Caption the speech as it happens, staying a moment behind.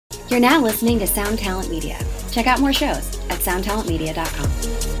You're now listening to Sound Talent Media. Check out more shows at soundtalentmedia.com.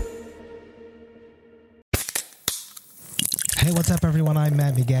 Hey, what's up, everyone? I'm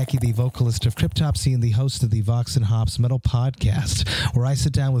Matt Migaki, the vocalist of Cryptopsy and the host of the Vox and Hops Metal Podcast, where I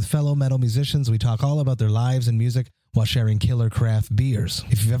sit down with fellow metal musicians. We talk all about their lives and music while sharing killer craft beers.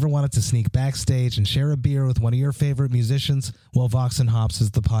 If you've ever wanted to sneak backstage and share a beer with one of your favorite musicians, well, Vox and Hops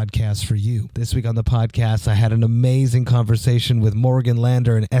is the podcast for you. This week on the podcast, I had an amazing conversation with Morgan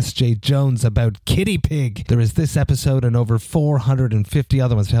Lander and S.J. Jones about Kitty Pig. There is this episode and over 450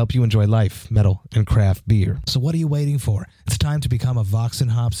 other ones to help you enjoy life, metal, and craft beer. So what are you waiting for? It's time to become a Vox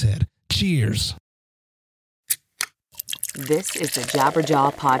and Hops head. Cheers! This is the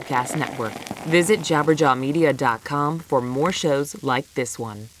Jabberjaw Podcast Network. Visit jabberjawmedia.com for more shows like this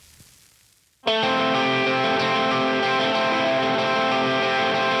one.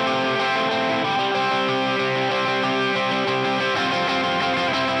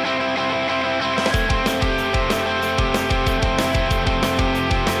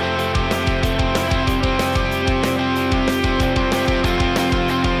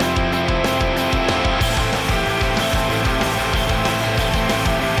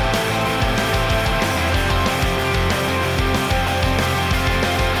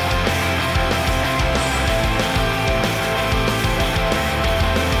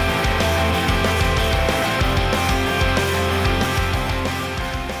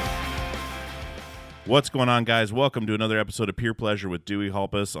 What's going on, guys? Welcome to another episode of Peer Pleasure with Dewey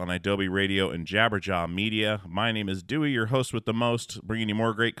Halpus on Adobe Radio and Jabberjaw Media. My name is Dewey, your host with the most, bringing you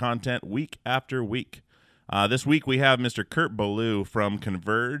more great content week after week. This week we have Mr. Kurt Ballou from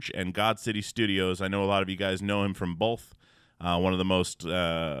Converge and Godcity Studios. I know a lot of you guys know him from both. One of the most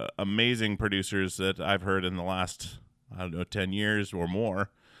amazing producers that I've heard in the last, 10 years or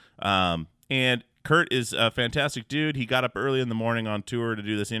more. And Kurt is a fantastic dude. He got up early in the morning on tour to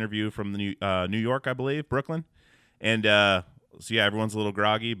do this interview from New York, I believe, Brooklyn. And so, yeah, everyone's a little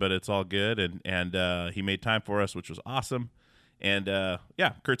groggy, but it's all good. And he made time for us, which was awesome. And,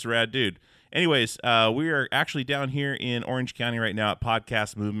 yeah, Kurt's a rad dude. Anyways, we are actually down here in Orange County right now at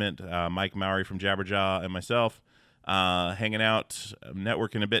Podcast Movement. Mike Mowry from Jabberjaw and myself hanging out,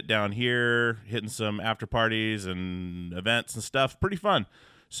 networking a bit down here, hitting some after parties and events and stuff. Pretty fun.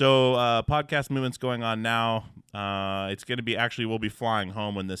 So Podcast Movement's going on now. It's going to be, actually, we'll be flying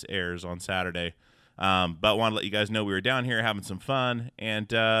home when this airs on Saturday. But want to let you guys know we were down here having some fun. And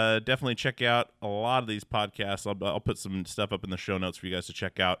definitely check out a lot of these podcasts. I'll put some stuff up in the show notes for you guys to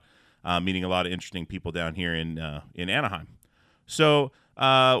check out. Meeting a lot of interesting people down here in Anaheim. So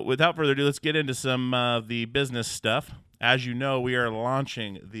without further ado, let's get into some of the business stuff. As you know, we are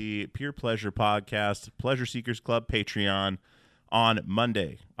launching the Peer Pleasure Podcast, Pleasure Seekers Club Patreon, on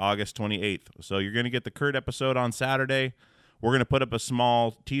Monday, August 28th. So you're going to get the Kurt episode on Saturday. We're going to put up a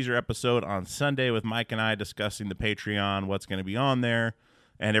small teaser episode on Sunday with Mike and I discussing the Patreon, what's going to be on there,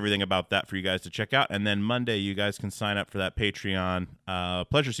 and everything about that for you guys to check out. And then Monday, you guys can sign up for that Patreon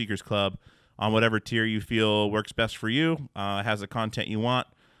Pleasure Seekers Club on whatever tier you feel works best for you. Has the content you want,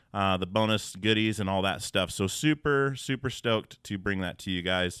 the bonus goodies and all that stuff. So super, super stoked to bring that to you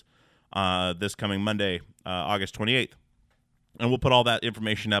guys this coming Monday, August 28th. And we'll put all that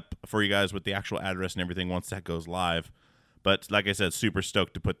information up for you guys with the actual address and everything once that goes live. But like I said, super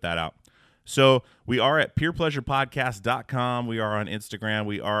stoked to put that out. So we are at peerpleasurepodcast.com. We are on Instagram.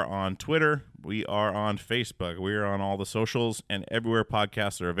 We are on Twitter. We are on Facebook. We are on all the socials and everywhere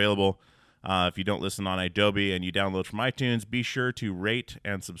podcasts are available. If you don't listen on Adobe and you download from iTunes, be sure to rate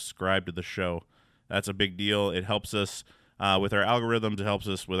and subscribe to the show. That's a big deal. It helps us with our algorithms. It helps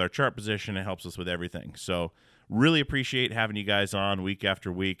us with our chart position. It helps us with everything. So really appreciate having you guys on week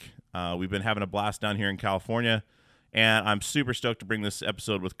after week. We've been having a blast down here in California, and I'm super stoked to bring this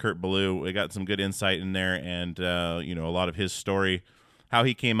episode with Kurt Ballou. We got some good insight in there and, a lot of his story, how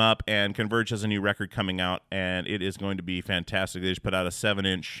he came up, and Converge has a new record coming out, and it is going to be fantastic. They just put out a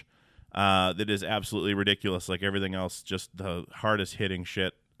 7-inch that is absolutely ridiculous, like everything else, just the hardest hitting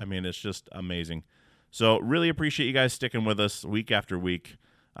shit. I mean, it's just amazing. So really appreciate you guys sticking with us week after week.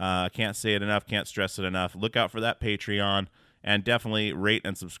 Can't say it enough, can't stress it enough. Look out for that Patreon, and definitely rate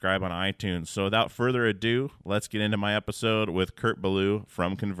and subscribe on iTunes. So without further ado, let's get into my episode with Kurt Ballou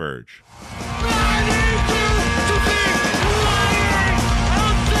from Converge.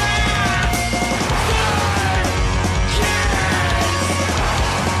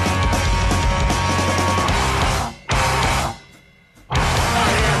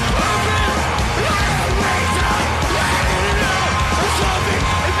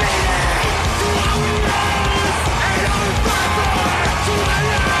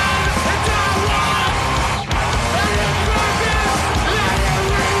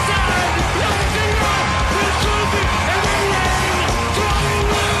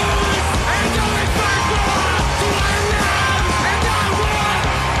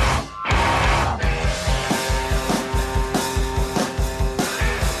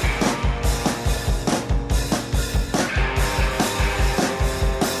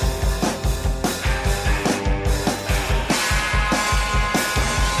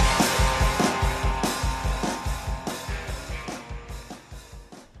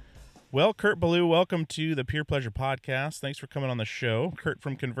 Well, Kurt Ballou, welcome to the Peer Pleasure Podcast. Thanks for coming on the show. Kurt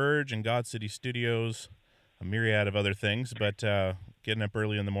from Converge and Godcity Studios, a myriad of other things, but getting up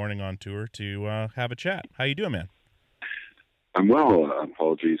early in the morning on tour to have a chat. How you doing, man? I'm well.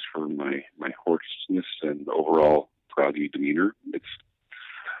 Apologies for my hoarseness and overall groggy demeanor. It's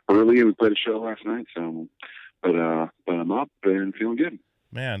early and we played a show last night, so but I'm up and feeling good.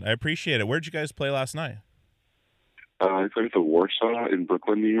 Man, I appreciate it. Where'd you guys play last night? I played at the Warsaw in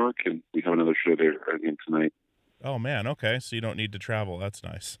Brooklyn, New York, and we have another show there again tonight. Oh man, okay. So you don't need to travel. That's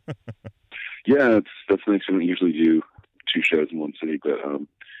nice. Yeah, that's nice. I don't usually do two shows in one city, but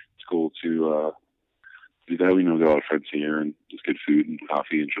it's cool to do that. We know got a lot of friends here, and there's good food and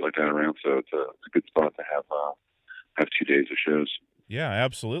coffee and shit like that around. So it's a good spot to have 2 days of shows. Yeah,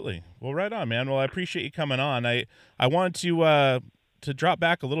 absolutely. Well, right on, man. Well, I appreciate you coming on. I wanted to drop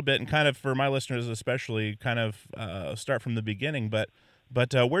back a little bit and kind of, for my listeners especially, kind of start from the beginning. But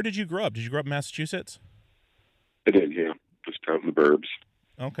where did you grow up? Did you grow up in Massachusetts? I did, yeah. Just out in the burbs.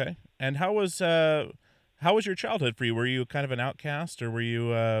 Okay. And how was your childhood for you? Were you kind of an outcast, or were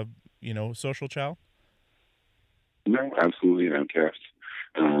you a social child? No, absolutely an outcast.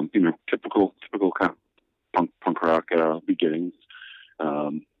 Typical kind of punk rock beginnings.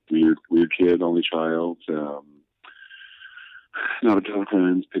 Weird kid, only child. Not a ton of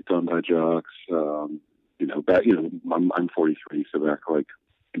friends, picked on by jocks. I'm 43, so back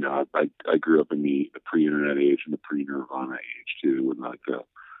I grew up in the pre-internet age and the pre-Nirvana age too, when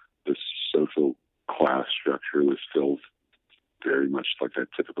the social class structure was still very much like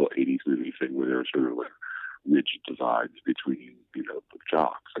that typical 80s movie thing where there were sort of like rigid divides between, the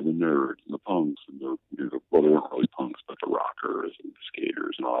jocks and the nerds and the punks and they weren't really punks, but the rockers and the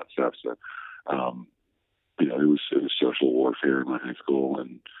skaters and all that stuff. So, it was social warfare in my high school,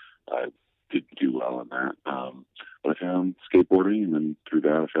 and I didn't do well in that. But I found skateboarding, and then through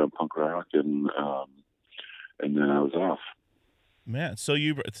that I found punk rock, and then I was off. Man, so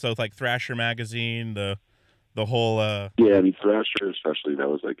like Thrasher magazine, the whole Yeah, I mean Thrasher especially, that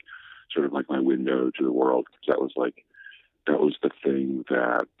was like sort of like my window to the world, because that was the thing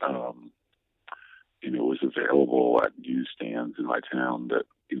that was available at newsstands in my town that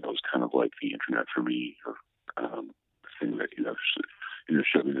was kind of like the internet for me, or thing that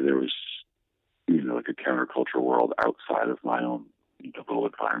showed me that there was like a counterculture world outside of my own little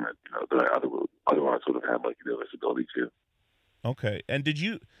environment that I otherwise would have had visibility to. Okay. And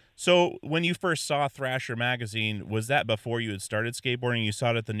so when you first saw Thrasher magazine, was that before you had started skateboarding? You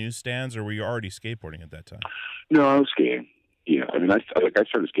saw it at the newsstands, or were you already skateboarding at that time? No, I was skating. Yeah, I mean, I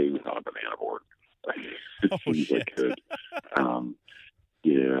started skating on a banana board. Oh shit! I could.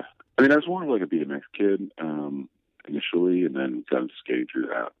 Yeah, I mean, I was more of like a BMX kid initially, and then got into skating through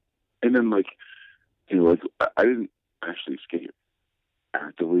that. And then I didn't actually skate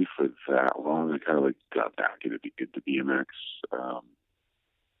actively for that long. I kind of got back into BMX.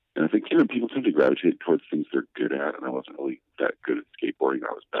 And I think, people tend to gravitate towards things they're good at, and I wasn't really that good at skateboarding.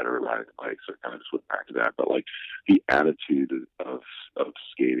 I was better at riding bikes, so I kind of just went back to that. But the attitude of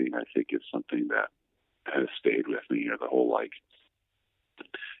skating, I think, is something that has stayed with me. The whole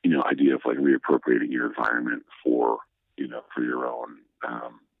idea of reappropriating your environment for your own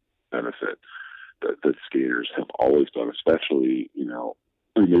benefit. That skaters have always done, especially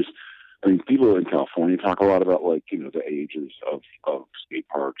people in California talk a lot about the ages of skate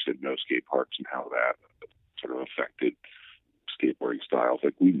parks and no skate parks and how that sort of affected skateboarding styles.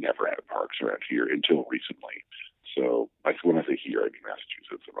 We never had parks around here until recently. So when I say here, I mean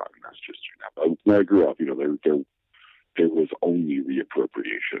Massachusetts. I'm not in Massachusetts right now. But when I grew up, there was only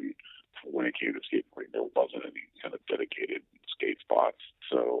reappropriation when it came to skateboarding. There wasn't any kind of dedicated skate spots.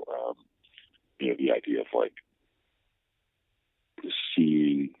 So the idea of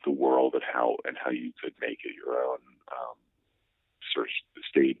seeing the world and how you could make it your own sort of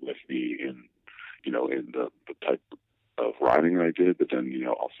stayed with me in the type of riding that I did, but then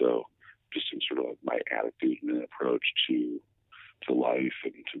also just in sort of my attitude and approach to life,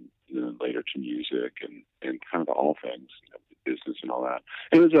 and to later to music and kind of all things, business and all that.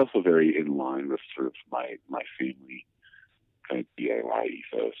 And it was also very in line with sort of my family kind of DIY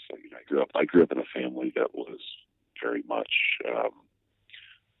ethos. I mean, I grew up in a family that was very much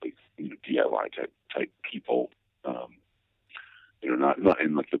DIY type people. Not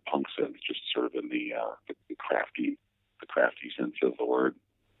in the punk sense, just sort of in the crafty sense of the word.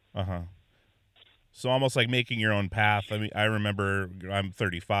 So almost like making your own path. I mean, I remember, I'm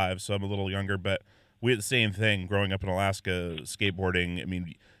 35, so I'm a little younger, but we had the same thing growing up in Alaska skateboarding. I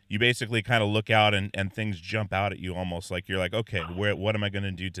mean, you basically kind of look out and things jump out at you, almost like you're like, okay, what am I going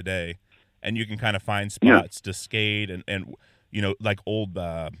to do today? And you can kind of find spots to skate and like old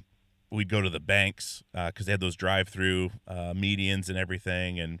we'd go to the banks because they had those drive-through medians and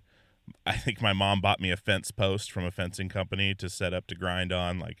everything. And I think my mom bought me a fence post from a fencing company to set up to grind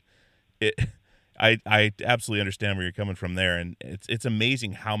on. Like it, I absolutely understand where you're coming from there, and it's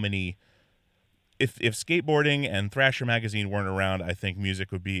amazing how many. If skateboarding and Thrasher magazine weren't around, I think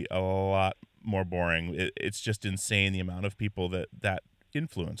music would be a lot more boring. It's just insane the amount of people that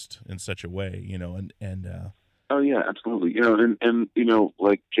influenced in such a way, and. Oh yeah, absolutely. And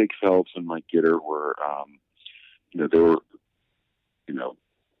like Jake Phelps and Mike Gitter were, they were,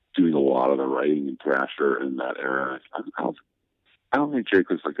 doing a lot of the writing in Thrasher in that era. I don't think Jake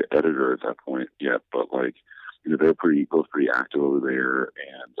was like the editor at that point yet, but like, they were both pretty active over there,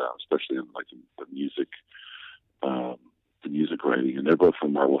 and especially in like the music writing. And they're both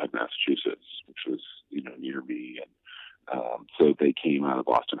from Marblehead, Massachusetts, which was near me, and so they came out of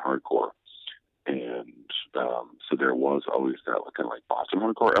Boston hardcore. And so there was always that kind of like Boston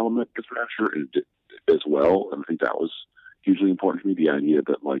hardcore element to Thrasher as well. And I think that was hugely important to me, the idea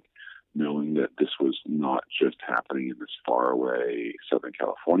that like knowing that this was not just happening in this faraway Southern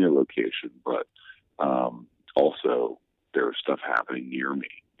California location, but also there was stuff happening near me,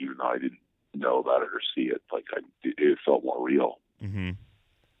 even though I didn't know about it or see it. Like it felt more real. Mm-hmm.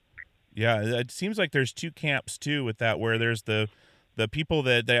 Yeah, it seems like there's two camps too with that, where there's the people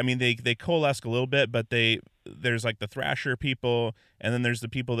that they coalesce a little bit, but there's like the Thrasher people, and then there's the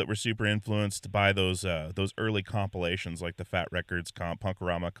people that were super influenced by those early compilations, like the Fat Records comp,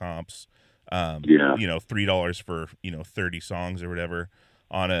 Punkorama comps. $3 for 30 songs or whatever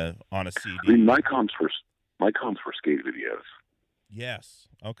on a CD. I mean, my comps were skate videos. Yes.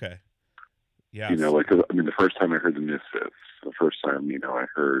 Okay. Yeah. The first time I heard the Misfits, the first time I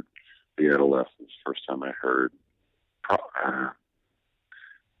heard the Adolescents, first time I heard.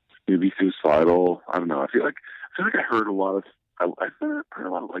 Maybe Suicidal. I don't know. I feel like I heard a lot of. I heard a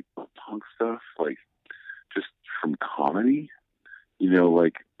lot of like punk stuff, like just from comedy.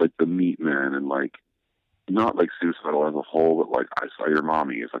 Like the Meatmen, and like not like Suicidal as a whole, but like I Saw Your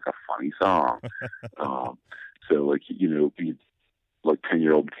Mommy is like a funny song. So like like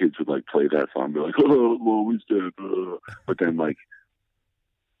 10-year-old kids would like play that song, and be like, "Oh, Mommy's dead," but then like.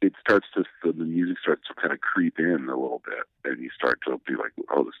 The music starts to kind of creep in a little bit, and you start to be like,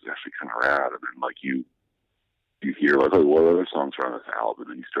 oh, this is actually kind of rad. And then like you hear like, oh, what other songs are on this album?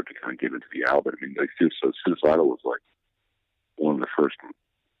 And you start to kind of get into the album. I mean, like Suicidal was like one of the first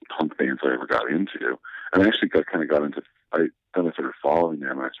punk bands I ever got into. And I actually got into, I started following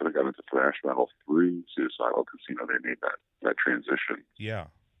them, and I sort of got into thrash metal through Suicidal, because, they made that transition. Yeah.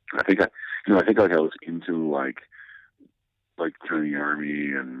 And I think I was into like joining the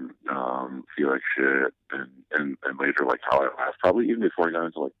army and Feel Like Shit and later like How I Laugh, probably even before I got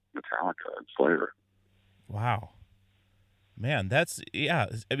into like Metallica and Slayer. Wow, man, I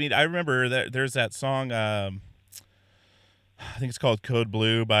mean, I remember that there's that song. I think it's called Code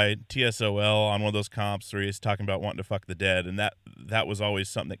Blue by TSOL on one of those comps where he's talking about wanting to fuck the dead, and that was always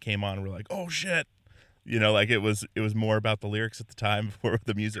something that came on. And we're like, oh shit, like it was more about the lyrics at the time before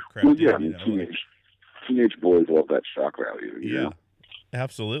the music crept in. Yeah, teenage boys love that shock value. Yeah,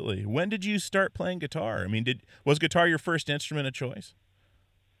 absolutely. When did you start playing guitar? I mean, was guitar your first instrument of choice?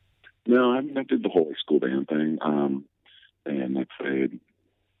 No, I did the whole school band thing, and I played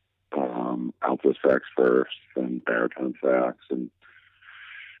alto sax first, and baritone sax, and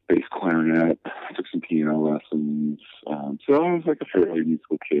bass clarinet. I took some piano lessons. So I was like a fairly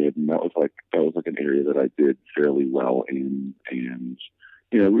musical kid, and that was like an area that I did fairly well in, and.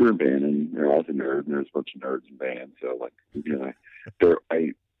 We were in band, and I was a nerd, and there was a bunch of nerds in band. So, like,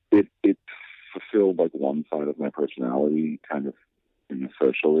 it fulfilled like one side of my personality, kind of,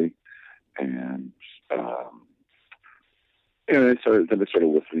 socially, and I started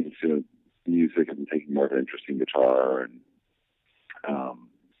listening to music and taking more of an interest in guitar, and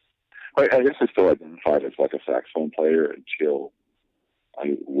I guess I still identified as like a saxophone player until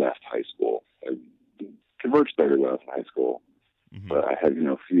I left high school. I converged very well in high school. Mm-hmm. But I had,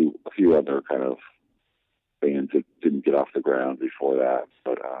 a few other kind of bands that didn't get off the ground before that.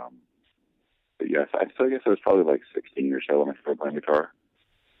 But yes, I guess I was probably like 16 or so when I started playing guitar.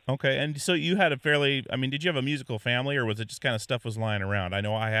 Okay, and so you had did you have a musical family, or was it just kind of stuff was lying around? I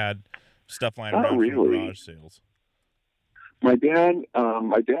know I had stuff lying around from garage sales. My dad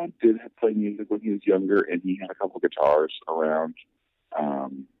did play music when he was younger, and he had a couple guitars around.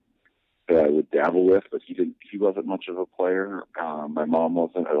 That I would dabble with, but he wasn't much of a player. My mom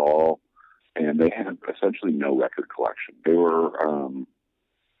wasn't at all, and they had essentially no record collection. They were,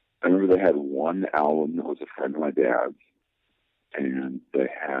 I remember they had one album that was a friend of my dad's, and they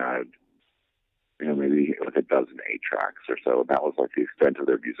had maybe like a dozen 8-tracks or so. And that was like the extent of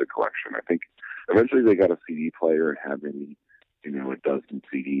their music collection. I think eventually they got a CD player and had maybe, a dozen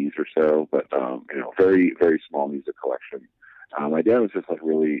CDs or so, but, very, very small music collection. My dad was just like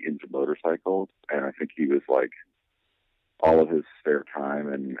really into motorcycles, and I think he was like all of his spare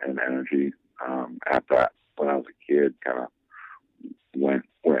time and energy at that when I was a kid kind of went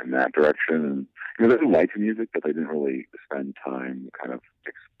in that direction. And they didn't like music, but they didn't really spend time kind of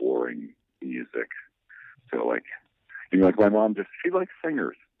exploring music. So like, like my mom she likes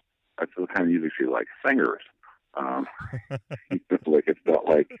singers. That's the kind of music she likes, singers. Like it's not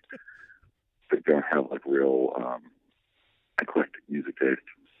like they don't have like real eclectic music taste.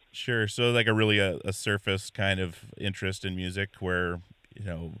 Sure. So like a surface kind of interest in music where,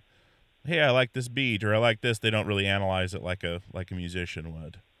 hey, I like this beat or I like this. They don't really analyze it like a musician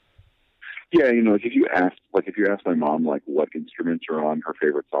would. Yeah, if you ask my mom like what instruments are on her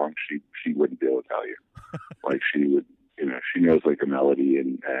favorite song, she wouldn't be able to tell you. Like she would, she knows like the melody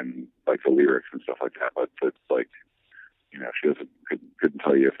and like the lyrics and stuff like that, but it's like, she couldn't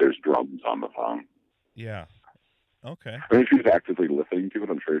tell you if there's drums on the song. Yeah. Okay. I mean, if she was actively listening to it,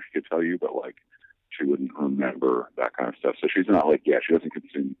 I'm sure she could tell you, but like she wouldn't remember that kind of stuff. So she's not like, she doesn't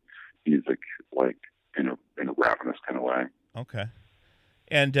consume music like in a ravenous kind of way. Okay.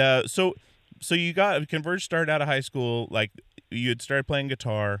 And so you got Converge started out of high school, like you had started playing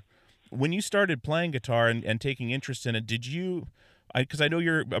guitar. When you started playing guitar and taking interest in it, did you, because I know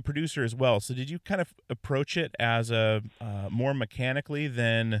you're a producer as well, so did you kind of approach it as a more mechanically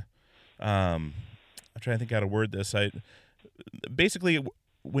than, I'm trying to think how to word this. Basically,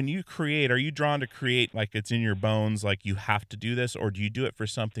 when you create, are you drawn to create like it's in your bones, like you have to do this, or do you do it for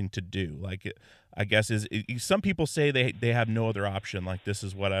something to do? Like, I guess some people say they have no other option. Like, this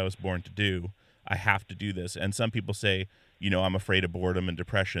is what I was born to do. I have to do this. And some people say, I'm afraid of boredom and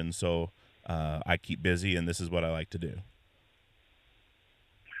depression, so I keep busy, and this is what I like to do.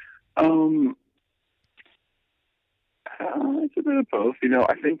 It's a bit of both.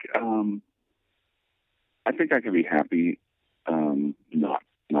 I think I can be happy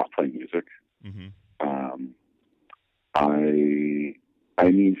not playing music. Mm-hmm. I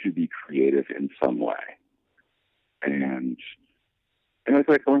need to be creative in some way, and it's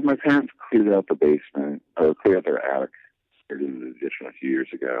like when my parents cleared out the basement or cleared out their attic, or did an addition a few years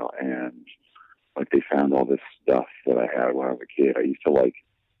ago, and like they found all this stuff that I had when I was a kid. I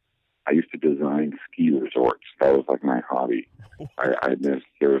used to design ski resorts. That was like my hobby. I missed.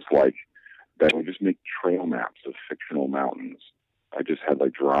 There was like that would just make trail maps of fictional mountains. I just had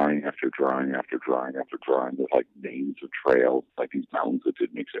like drawing after drawing after drawing after drawing with like names of trails, like these mountains that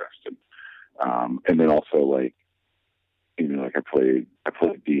didn't exist. And then also like, like I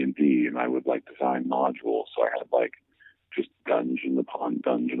played D&D and I would like design modules. So I had like just dungeon upon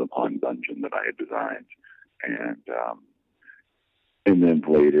dungeon upon dungeon that I had designed. And then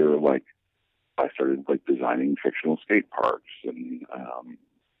later, like I started like designing fictional skate parks and,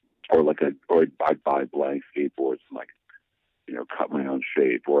 or I'd buy blank skateboards and like, cut my own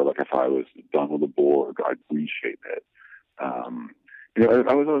shape, or like if I was done with a board, I'd reshape it. I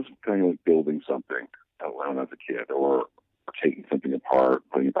was always kind of like building something when I was a kid, or taking something apart,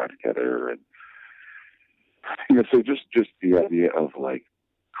 putting it back together, and so just the idea of like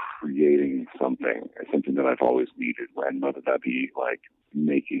creating something is something that I've always needed. And whether that be like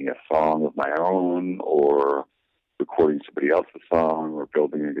making a song of my own, or recording somebody else's song, or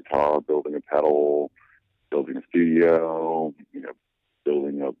building a guitar, building a pedal, building a studio,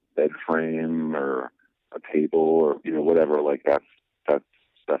 building a bed frame or a table, or whatever. Like that's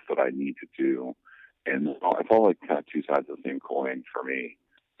stuff that I need to do, and it's all like kind of two sides of the same coin for me.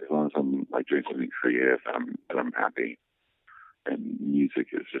 As long as I'm like doing something creative and I'm happy, and music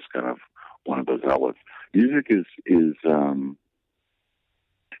is just kind of one of those outlets. Music is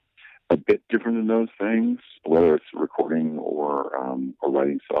a bit different than those things, whether it's recording or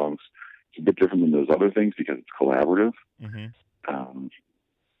writing songs. It's a bit different than those other things because it's collaborative, mm-hmm.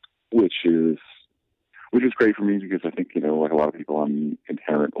 Which is great for me because I think, like a lot of people, I'm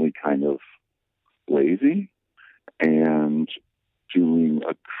inherently kind of lazy, and doing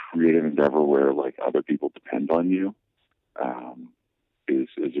a creative endeavor where like other people depend on you is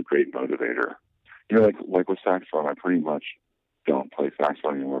a great motivator. Like with saxophone, I pretty much don't play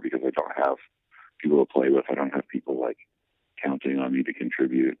saxophone anymore because I don't have people to play with. I don't have people like counting on me to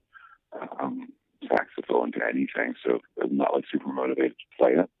contribute saxophone to anything, so I'm not like super motivated to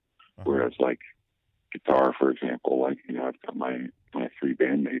play it. Uh-huh. Whereas like guitar, for example, like I've got my three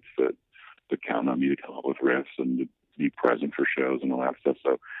bandmates that count on me to come up with riffs and to be present for shows and all that stuff.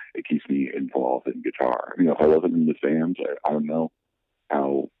 So it keeps me involved in guitar. If I wasn't in the bands, I don't know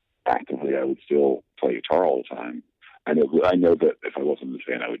how actively, I would still play guitar all the time. I know that if I wasn't a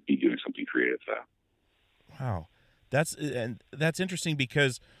fan, I would be doing something creative though. Wow. That's interesting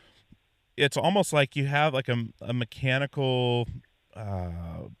because it's almost like you have like a mechanical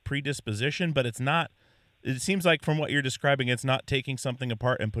predisposition, but it's not. It seems like from what you're describing, it's not taking something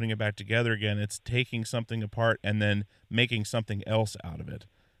apart and putting it back together again. It's taking something apart and then making something else out of it,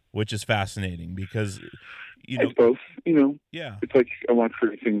 which is fascinating because, It's both, Yeah. It's like I want to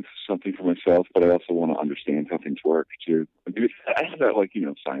create something for myself, but I also want to understand how things work too. I have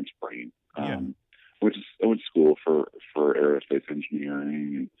that science brain. Yeah. I went to school for aerospace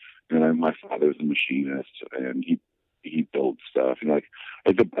engineering, and my father's a machinist, and he builds stuff, like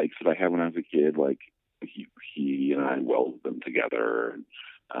the bikes that I had when I was a kid, like he and I welded them together. And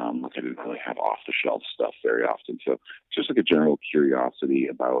I didn't really have off the shelf stuff very often, so it's just like a general curiosity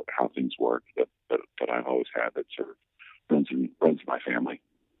about how things work that I've always had that sort of runs in my family.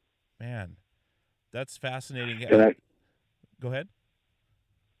 Man, that's fascinating. And Go ahead.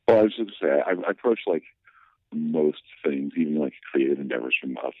 Well, I was just going to say, I approach like most things, even like creative endeavors,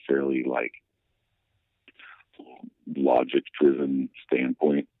 from a fairly like logic-driven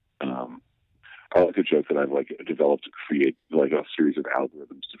standpoint. I like to joke that I've like developed a series of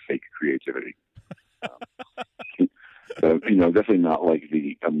algorithms to fake creativity. So, definitely not like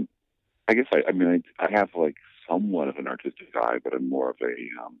the. I guess I have like somewhat of an artistic eye, but I'm more of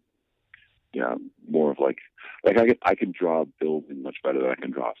more of like I can draw a building much better than I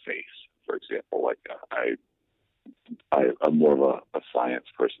can draw a face, for example. Like I'm more of a science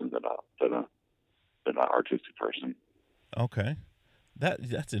person than an artistic person. Okay.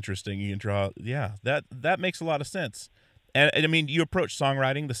 That's interesting. You can draw. Yeah, that makes a lot of sense. And I mean, you approach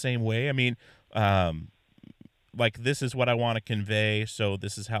songwriting the same way. I mean, like this is what I want to convey, so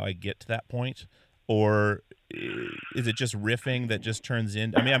this is how I get to that point, or is it just riffing that just turns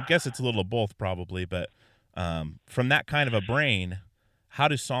in? I mean, I guess it's a little of both probably, but from that kind of a brain, how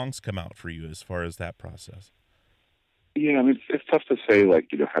do songs come out for you as far as that process? Yeah, I mean, it's tough to say, like,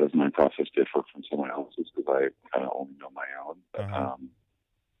 how does my process differ from someone else's, because I kind of only know my own. But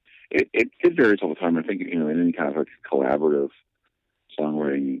it varies all the time. I think, in any kind of like collaborative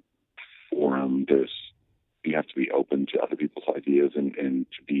songwriting forum, you have to be open to other people's ideas and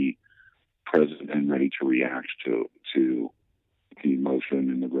to be present and ready to react to the emotion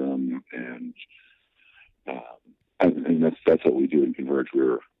in the room. And that's what we do in Converge.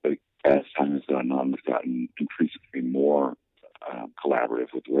 We're like, as time has gone on, we've gotten increasingly more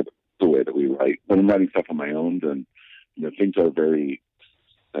collaborative with the way that we write. When I'm writing stuff on my own, then things are very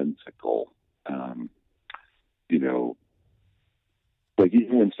sensical. Like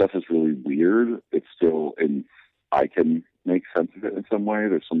even when stuff is really weird, it's still I can make sense of it in some way.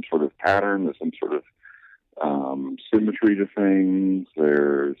 There's some sort of pattern. There's some sort of symmetry to things.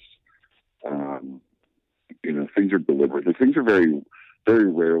 There's things are deliberate. The things are very,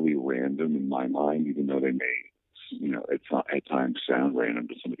 very rarely random in my mind, even though they may, at times sound random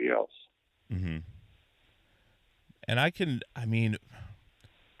to somebody else. Mm-hmm. And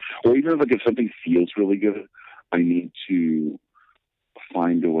or even like if something feels really good, I need to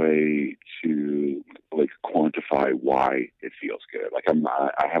find a way to like quantify why it feels good. Like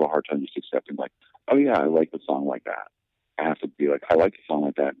I have a hard time just accepting like, oh yeah, I like the song like that. I have to be like, I like the song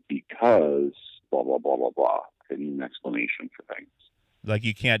like that because blah blah blah blah blah. I need an explanation for things. Like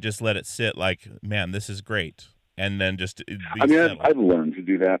you can't just let it sit. Like, man, this is great, and then just. I've learned to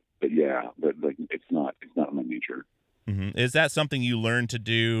do that, but like it's not my nature. Mm-hmm. Is that something you learned to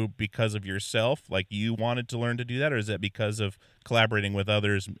do because of yourself? Like you wanted to learn to do that, or is that because of collaborating with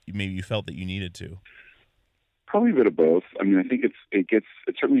others? Maybe you felt that you needed to. Probably a bit of both. I mean, I think it's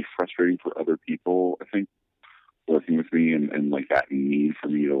certainly frustrating for other people. I think working with me and like that need for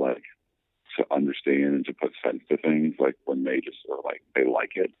me to like to understand and to put sense to things, like when they just are like they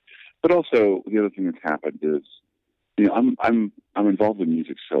like it. But also the other thing that's happened is, I'm involved in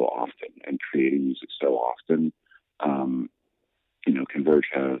music so often and creating music so often. Converge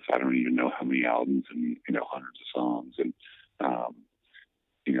has, I don't even know how many albums and, hundreds of songs. And,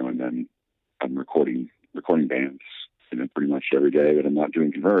 and then I'm recording bands, pretty much every day that I'm not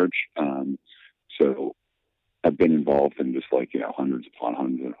doing Converge. So I've been involved in just like, hundreds upon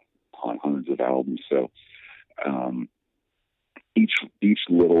hundreds of albums. So, each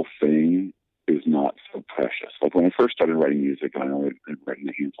little thing is not so precious. Like when I first started writing music, and I only been writing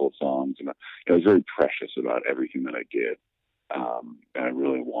a handful of songs, and I was very precious about everything that I did. And I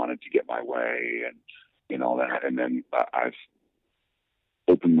really wanted to get my way and all that. And then I've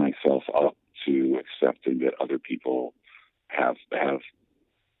opened myself up to accepting that other people have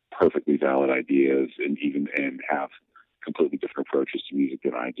perfectly valid ideas and have completely different approaches to music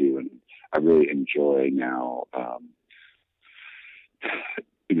than I do. And I really enjoy now,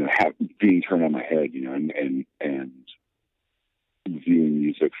 being turned on my head, and viewing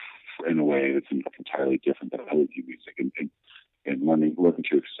music in a way that's entirely different than I would view music, and learning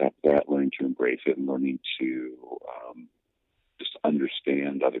to accept that, learning to embrace it, and learning to just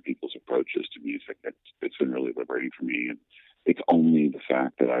understand other people's approaches to music. It's been really liberating for me. And it's only the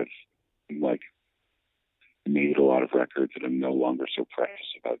fact that I've made a lot of records that I'm no longer so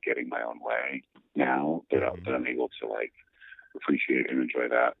precious about getting my own way now that I'm able to appreciate and enjoy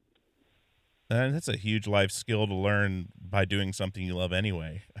that. And that's a huge life skill to learn by doing something you love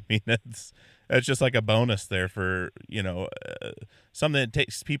anyway. I mean, that's just like a bonus there for, something that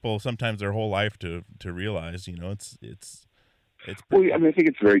takes people sometimes their whole life to realize, it's well, I think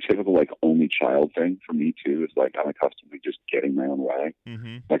it's a very typical, only child thing for me too. Is I'm accustomed to just getting my own way.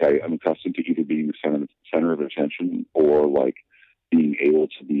 Mm-hmm. I'm accustomed to either being the center of attention or being able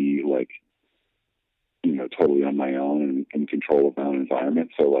to be totally on my own and in control of my own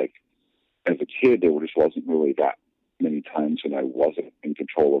environment. So as a kid, there just wasn't really that many times when I wasn't in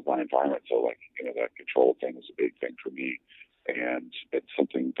control of my environment. So that control thing is a big thing for me, and it's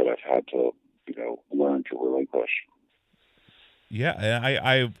something that I've had to learn to relinquish. Yeah,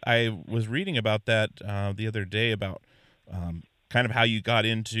 I was reading about that the other day about kind of how you got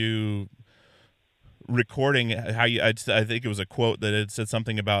into recording. How I think it was a quote that had said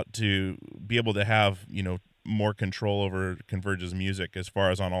something about to be able to have more control over Converge's music as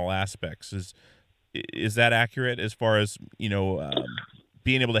far as on all aspects. Is that accurate as far as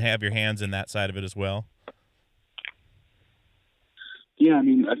being able to have your hands in that side of it as well? Yeah,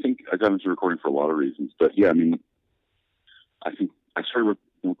 I think I got into recording for a lot of reasons, but yeah, I think I started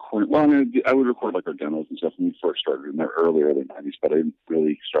recording. Well, I would record our demos and stuff when we first started in the early 90s, but I didn't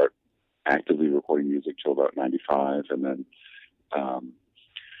really start actively recording music till about 95. And then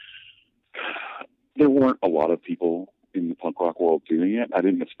there weren't a lot of people in the punk rock world doing it. I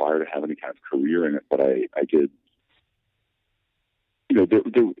didn't aspire to have any kind of career in it, but I did.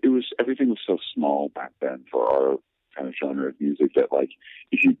 Everything was so small back then for our kind of genre of music that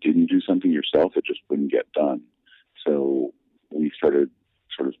if you didn't do something yourself, it just wouldn't get done. So we started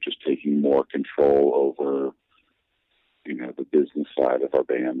sort of just taking more control over, the business side of our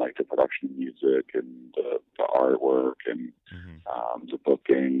band, the production of music and the artwork and the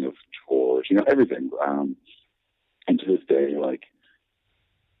booking of tours, everything. And to this day,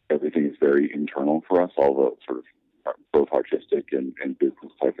 everything is very internal for us, all the sort of both artistic and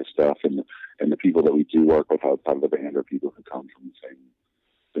business type of stuff. And the people that we do work with outside of the band are people who come from the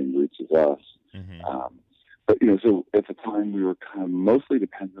same roots as us. Mm-hmm. But, so at the time we were kind of mostly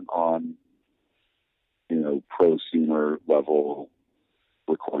dependent on, prosumer level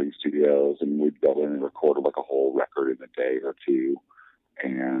recording studios, and we'd go in and record a whole record in a day or two.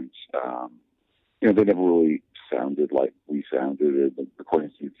 And, they never really sounded like we sounded, and the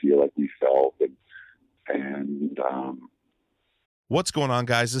recordings didn't feel like we felt. And What's going on,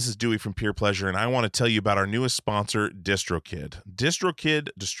 guys? This is Dewey from Peer Pleasure, and I want to tell you about our newest sponsor, DistroKid. DistroKid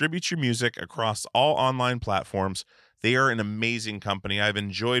distributes your music across all online platforms. They are an amazing company. I've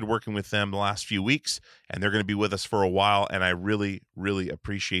enjoyed working with them the last few weeks, and they're going to be with us for a while, and I really, really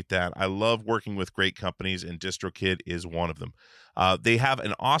appreciate that. I love working with great companies, and DistroKid is one of them. They have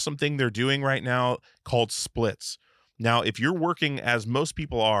an awesome thing they're doing right now called splits. Now, if you're working, as most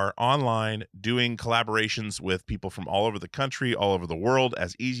people are, online, doing collaborations with people from all over the country, all over the world,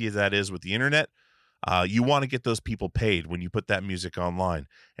 as easy as that is with the internet, you want to get those people paid when you put that music online.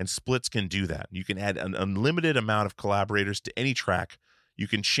 And splits can do that. You can add an unlimited amount of collaborators to any track. You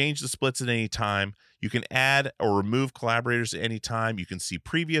can change the splits at any time. You can add or remove collaborators at any time. You can see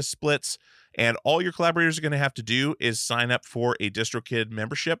previous splits. And all your collaborators are going to have to do is sign up for a DistroKid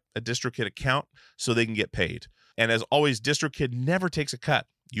membership, a DistroKid account, so they can get paid. And as always, DistroKid never takes a cut.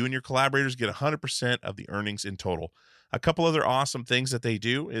 You and your collaborators get 100% of the earnings in total. A couple other awesome things that they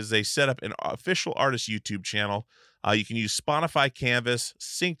do is they set up an official artist YouTube channel. You can use Spotify Canvas,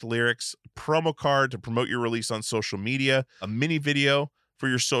 synced lyrics, promo card to promote your release on social media, a mini video for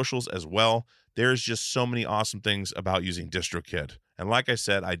your socials as well. There's just so many awesome things about using DistroKid. And like I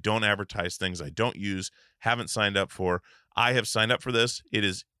said, I don't advertise things I don't use, haven't signed up for. I have signed up for this. It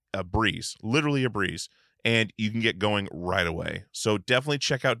is a breeze, literally a breeze. And you can get going right away. So definitely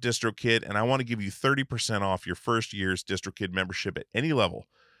check out DistroKid, and I want to give you 30% off your first year's DistroKid membership at any level.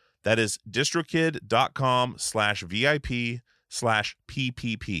 That is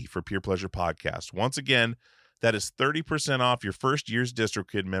distrokid.com/VIP/PPP for Peer Pleasure Podcast. Once again, that is 30% off your first year's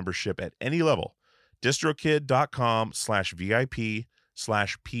DistroKid membership at any level.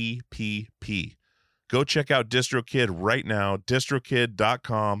 distrokid.com/VIP/PPP. Go check out DistroKid right now,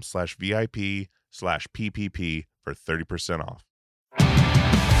 distrokid.com/VIP/PPP for 30% off.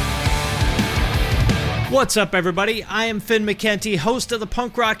 What's up, everybody? I am Finn McKenty, host of the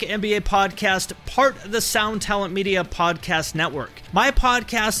Punk Rock NBA podcast, part of the Sound Talent Media podcast network. My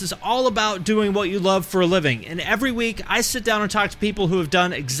podcast is all about doing what you love for a living, and every week I sit down and talk to people who have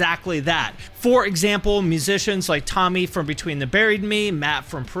done exactly that. For example, musicians like Tommy from Between the Buried and Me, Matt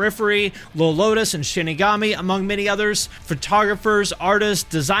from Periphery, Lil Lotus and Shinigami, among many others, photographers, artists,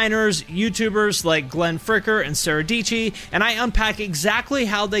 designers, YouTubers like Glenn Fricker and Sarah Dici, and I unpack exactly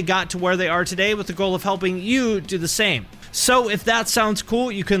how they got to where they are today with the goal of helping you do the same. So if that sounds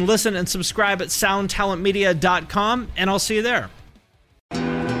cool, you can listen and subscribe at soundtalentmedia.com, and I'll see you there.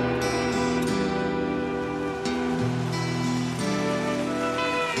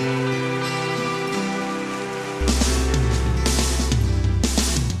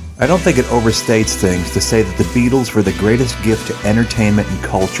 I don't think it overstates things to say that the Beatles were the greatest gift to entertainment and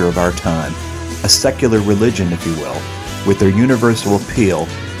culture of our time, a secular religion, if you will, with their universal appeal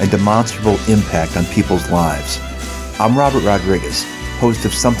and demonstrable impact on people's lives. I'm Robert Rodriguez, host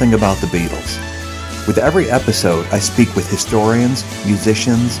of Something About the Beatles. With every episode, I speak with historians,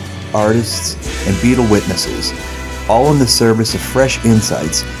 musicians, artists, and Beatle witnesses, all in the service of fresh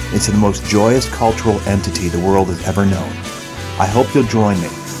insights into the most joyous cultural entity the world has ever known. I hope you'll join me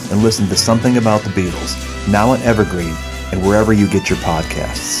and listen to Something About the Beatles, now on Evergreen and wherever you get your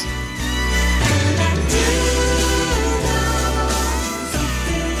podcasts.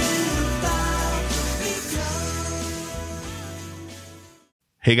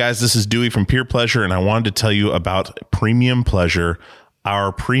 Hey guys, this is Dewey from Peer Pleasure, and I wanted to tell you about Premium Pleasure,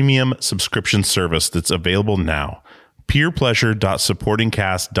 our premium subscription service that's available now.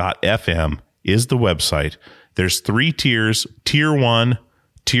 peerpleasure.supportingcast.fm is the website. There's 3 tiers, Tier 1,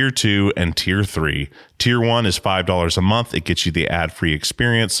 Tier 2, and Tier 3. Tier 1 is $5 a month. It gets you the ad-free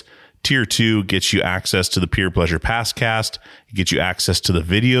experience. Tier 2 gets you access to the Peer Pleasure Passcast. It gets you access to the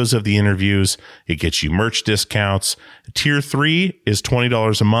videos of the interviews. It gets you merch discounts. Tier 3 is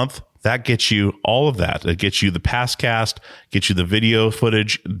 $20 a month. That gets you all of that. It gets you the Passcast, gets you the video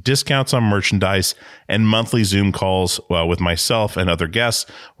footage, discounts on merchandise, and monthly Zoom calls with myself and other guests.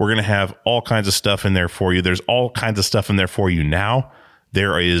 We're going to have all kinds of stuff in there for you. There's all kinds of stuff in there for you now.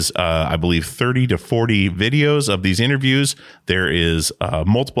 There is, I believe, 30 to 40 videos of these interviews. There is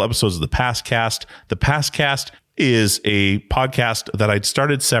multiple episodes of the Passcast. The Passcast is a podcast that I'd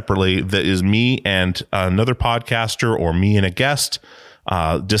started separately that is me and another podcaster or me and a guest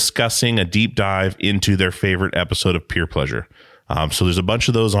discussing a deep dive into their favorite episode of Peer Pleasure. So there's a bunch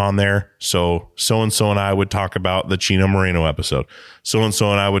of those on there. So-and-so and I would talk about the Chino Moreno episode. So-and-so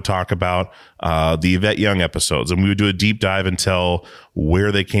and I would talk about the Yvette Young episodes. And we would do a deep dive and tell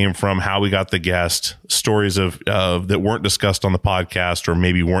where they came from, how we got the guest, stories of that weren't discussed on the podcast or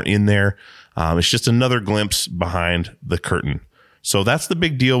maybe weren't in there. It's just another glimpse behind the curtain. So that's the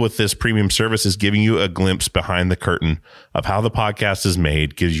big deal with this premium service, is giving you a glimpse behind the curtain of how the podcast is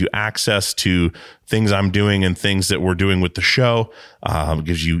made, gives you access to things I'm doing and things that we're doing with the show.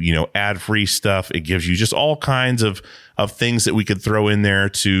 Gives you, ad-free stuff. It gives you just all kinds of things that we could throw in there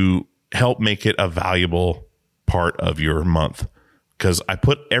to help make it a valuable part of your month. Because I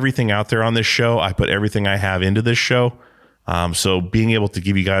put everything out there on this show. I put everything I have into this show. So being able to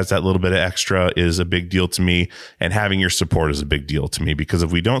give you guys that little bit of extra is a big deal to me, and having your support is a big deal to me, because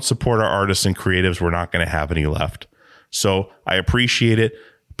if we don't support our artists and creatives, we're not going to have any left. So I appreciate it.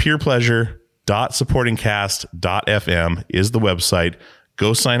 peerpleasure.supportingcast.fm is the website.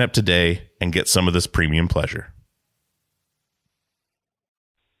 Go sign up today and get some of this premium pleasure.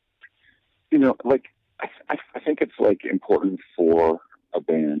 I think it's important for a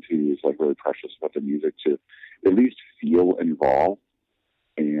band who's really precious about the music to at least feel involved.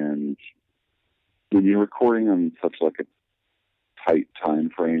 And when you're recording on such a tight time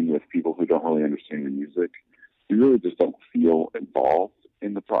frame with people who don't really understand the music, you really just don't feel involved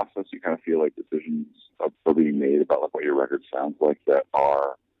in the process. You kind of feel like decisions are being made about what your record sounds like that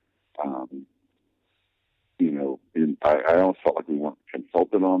are, I almost felt like we weren't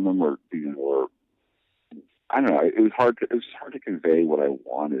consulted on them, or I don't know. It was hard to convey what I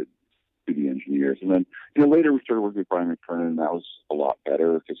wanted to the engineers. And then, later we started working with Brian McKernan, and that was a lot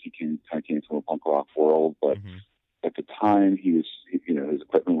better because he came from a punk rock world. But at the time, his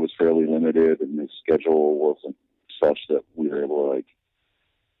equipment was fairly limited, and his schedule wasn't such that we were able to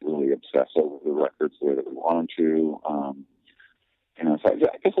really obsess over the records the way that we wanted to. So I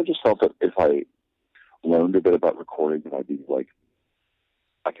guess I just felt that if I learned a bit about recording, that I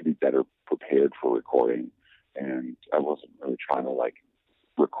could be better prepared for recording. And I wasn't really trying to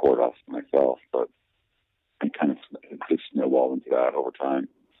record us myself, but kind of just snowballed into that over time.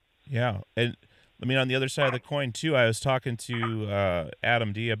 Yeah. And I mean, on the other side of the coin too, I was talking to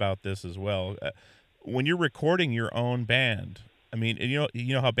Adam D about this as well. When you're recording your own band, I mean, you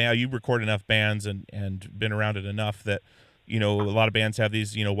know how you record enough bands and been around it enough that, a lot of bands have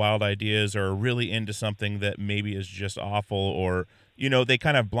these, wild ideas or are really into something that maybe is just awful, or, they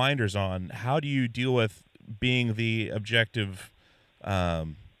kind of have blinders on. How do you deal with being the objective,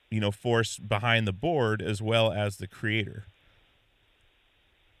 force behind the board as well as the creator?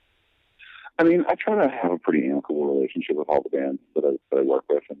 I mean, I try to have a pretty amicable relationship with all the bands that I work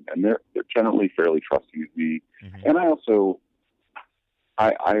with, and they're generally fairly trusting of me. Mm-hmm. And I also,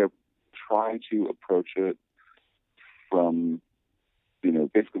 I try to approach it from,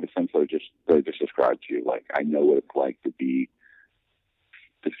 basically the sense that I just described to you. Like, I know what it's like to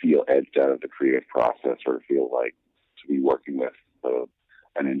feel edged out of the creative process, or to feel like to be working with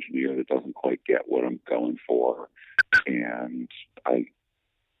an engineer that doesn't quite get what I'm going for, and I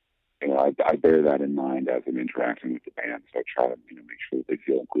bear that in mind as I'm interacting with the band. So I try to, make sure that they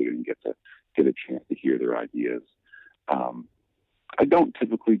feel included and get a chance to hear their ideas. I don't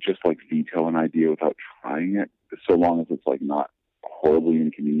typically just veto an idea without trying it, so long as it's not horribly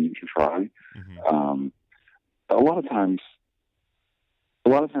inconvenient to try. Mm-hmm. A lot of times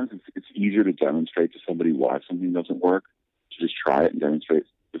it's easier to demonstrate to somebody why something doesn't work, to just try it and demonstrate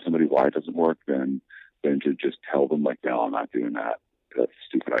to somebody why it doesn't work, than to just tell them no, I'm not doing that. That's a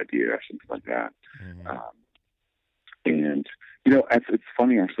stupid idea or something like that. Mm-hmm. And it's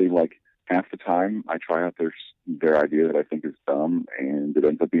funny actually. Half the time I try out their idea that I think is dumb, and it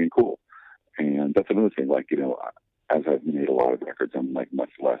ends up being cool. And that's another thing. As I've made a lot of records, I'm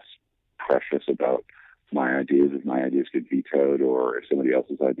much less precious about my ideas. If my ideas get vetoed, or if somebody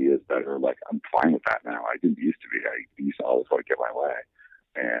else's idea is better, I'm fine with that now. I didn't used to be. I used to always want to get my way,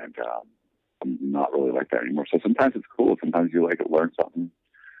 and I'm not really like that anymore. So sometimes it's cool. Sometimes you learn something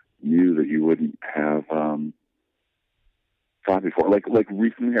new that you wouldn't have thought before.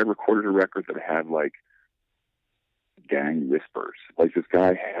 Recently I recorded a record that had gang whispers. This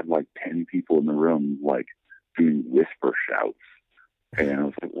guy had 10 people in the room doing whisper shouts. And I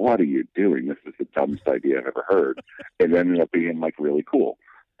was like, what are you doing? This is the dumbest idea I've ever heard. It ended up being really cool.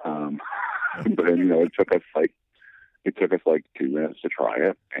 But then, it took us 2 minutes to try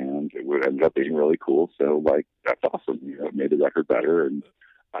it, and it would end up being really cool. So that's awesome. It made the record better, and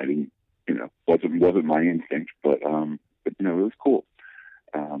I didn't, wasn't my instinct, but it was cool.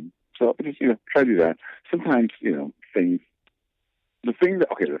 So I just, try to do that. Sometimes, the thing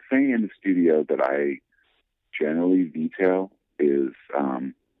in the studio that I generally veto is,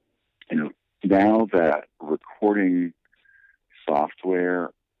 now that recording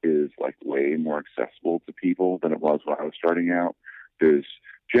software is way more accessible to people than it was when I was starting out, there's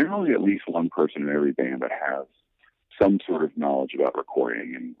generally at least one person in every band that has some sort of knowledge about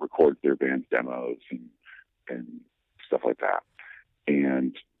recording and records their band's demos and stuff like that.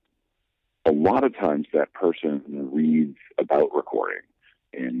 And a lot of times that person reads about recording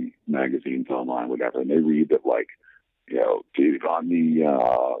in magazines, online, whatever, and they read that dude, on the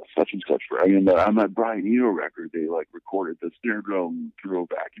such and such, on that Brian Eno record, they recorded the snare drum through a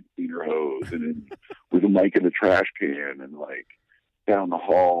vacuum cleaner hose, and then with a mic in the trash can, and down the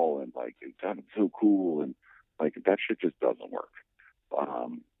hall, and it sounded so cool, and that shit just doesn't work.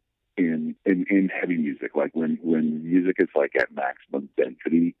 In heavy music, when music is at maximum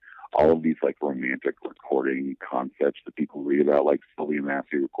density, all of these romantic recording concepts that people read about, Sylvia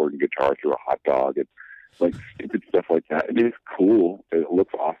Massey recording guitar through a hot dog, and stupid stuff like that. It is cool. It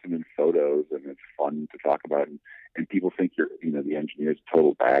looks awesome in photos, and it's fun to talk about. And people think you're, the engineer's a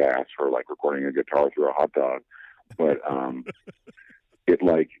total badass for recording a guitar through a hot dog. But it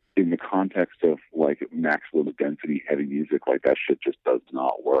in the context of maximum density heavy music, that shit just does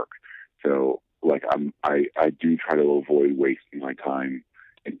not work. So I do try to avoid wasting my time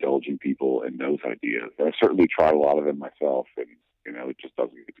indulging people in those ideas. And I've certainly tried a lot of them myself, and it just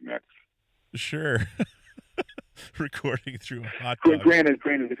doesn't get to mix. Sure. Recording through a hot dog. Granted,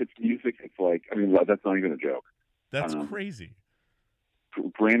 if it's music, it's that's not even a joke. That's crazy.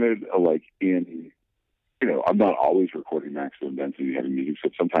 Granted, I'm not always recording maximum density heavy music, so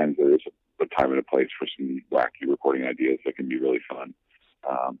sometimes there is a time and a place for some wacky recording ideas that can be really fun.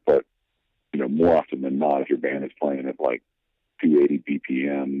 But more often than not, if your band is playing at 280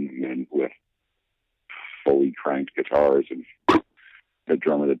 BPM and with fully cranked guitars and a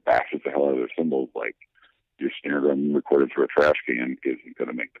drummer that bashes the hell out of their cymbals, your snare drum recorded through a trash can isn't going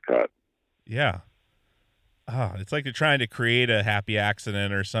to make the cut. Yeah. It's like you're trying to create a happy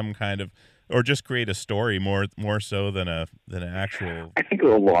accident or some kind of or just create a story more so than an actual. I think a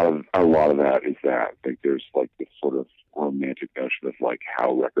lot of that is that I think there's like this sort of romantic notion of like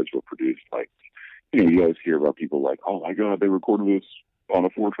how records were produced. Like, you always hear about people like, oh my God, they recorded this on a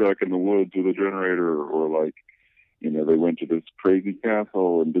 4-track in the woods with a generator, or like, they went to this crazy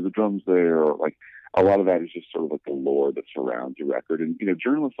castle and did the drums there. Or like, a lot of that is just sort of like the lore that surrounds a record. And,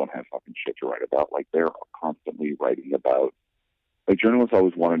 journalists don't have fucking shit to write about. Like, they're constantly writing about, like, journalists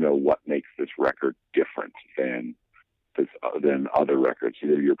always want to know what makes this record different than other records,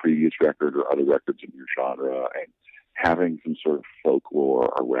 either your previous record or other records in your genre, and having some sort of folklore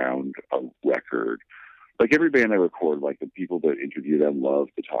around a record. Like, every band I record, like, the people that interview them love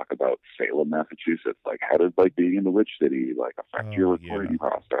to talk about Salem, Massachusetts. Like, how did, like, being in the Witch City, like, affect your recording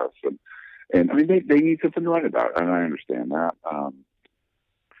process? And I mean, they need something to write about, and I understand that.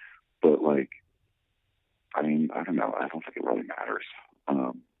 But, like, I mean, I don't know. I don't think it really matters.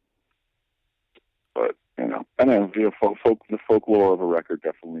 But, I know, the folklore of a record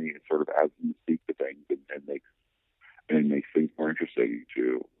definitely sort of adds mystique to things and makes things more interesting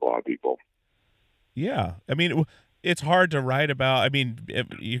to a lot of people. Yeah. I mean, it's hard to write about. I mean,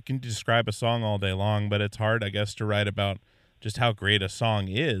 you can describe a song all day long, but it's hard, I guess, to write about just how great a song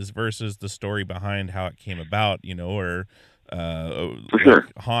is versus the story behind how it came about, or for sure.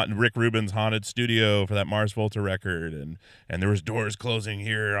 Rick Rubin's Haunted Studio for that Mars Volta record, and there was doors closing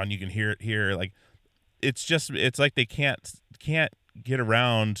here, and you can hear it here. Like, it's like they can't get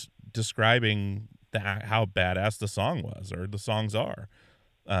around describing how badass the song was or the songs are.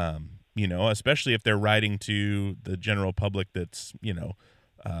 Especially if they're writing to the general public that's,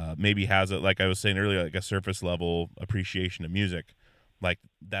 maybe has it, like I was saying earlier, like a surface level appreciation of music. Like,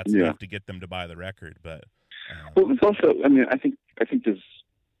 that's enough to get them to buy the record. But well, it's also, I mean, I think there's,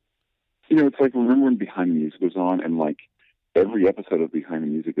 it's like, remember when Behind the Music was on, and like every episode of Behind the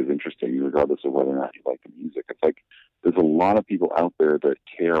Music is interesting regardless of whether or not you like the music. It's like there's a lot of people out there that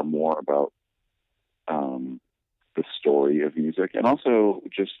care more about the story of music, and also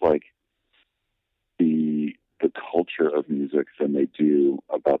just like the culture of music than they do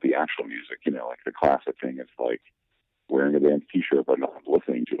about the actual music. Like the classic thing is like wearing a band's t-shirt but not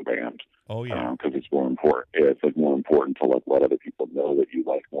listening to a band. Oh yeah, because it's more important. It's like more important to like let other people know that you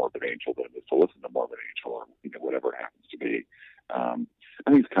like Morbid Angel than it is to listen to Morbid Angel, or whatever it happens to be. I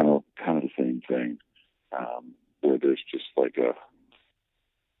think it's kind of the same thing, where there's just like a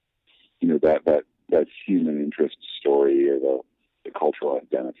that human interest story, or the cultural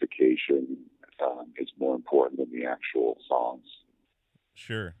identification is more important than the actual songs.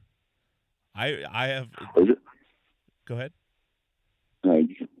 Sure. I have. Go ahead. No,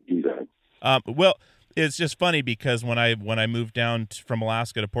 you go ahead. Well, it's just funny because when I moved down from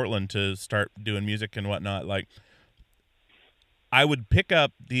Alaska to Portland to start doing music and whatnot, like, I would pick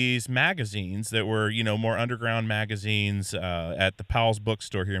up these magazines that were, more underground magazines at the Powell's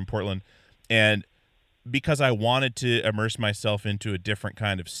bookstore here in Portland, and because I wanted to immerse myself into a different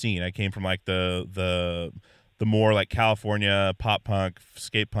kind of scene. I came from like the more like California pop punk,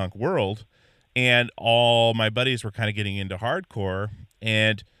 skate punk world, and all my buddies were kind of getting into hardcore,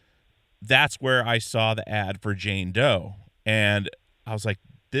 and that's where I saw the ad for Jane Doe, and I was like,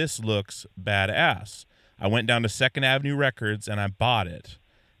 this looks badass. I went down to 2nd Avenue Records and I bought it,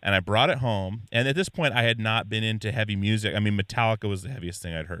 and I brought it home, and at this point I had not been into heavy music. I mean, Metallica was the heaviest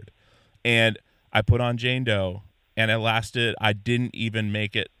thing I'd heard, and I put on Jane Doe, and it lasted. I didn't even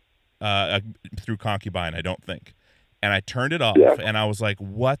make it through Concubine, I don't think. And I turned it off, and I was like,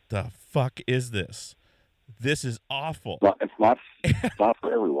 what the fuck is this? This is awful. It's not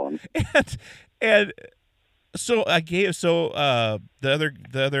for everyone. And so the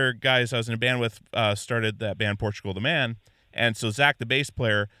other guys I was in a band with started that band Portugal the Man. And so Zach, the bass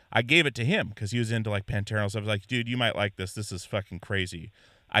player, I gave it to him because he was into like Pantera. So I was like, dude, you might like this. This is fucking crazy.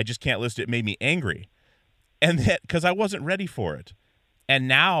 I just can't listen. It made me angry. And that, because I wasn't ready for it. And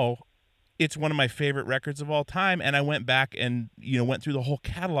now it's one of my favorite records of all time. And I went back and, went through the whole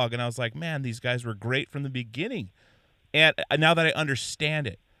catalog, and I was like, man, these guys were great from the beginning. And now that I understand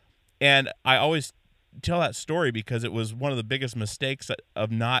it, and I always tell that story because it was one of the biggest mistakes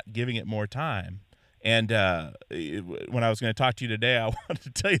of not giving it more time. And when I was going to talk to you today, I wanted to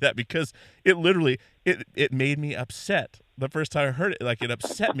tell you that because it literally, it made me upset. The first time I heard it, like, it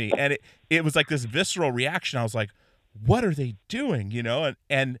upset me. And it was like this visceral reaction. I was like, what are they doing?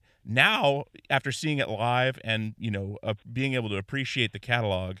 And now after seeing it live and, being able to appreciate the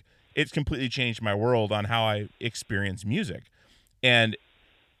catalog, it's completely changed my world on how I experience music. And,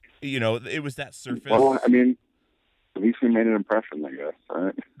 it was that surface. Well, I mean, at least we made an impression, I guess,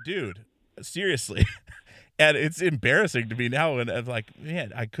 right? Dude, seriously. And it's embarrassing to me now, and I'm like,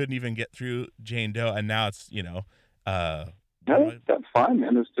 man, I couldn't even get through Jane Doe, and now it's No, that's fine,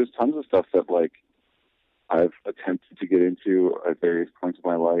 man. There's tons of stuff that like I've attempted to get into at various points of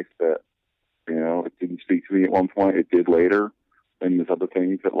my life that, it didn't speak to me at one point. It did later. And there's other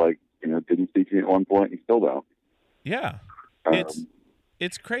things that like, didn't speak to me at one point and still don't. Yeah.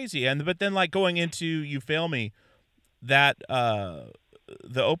 It's crazy. But then like going into You Fail Me, that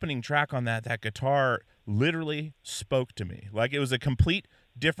the opening track on that guitar literally spoke to me. Like it was a complete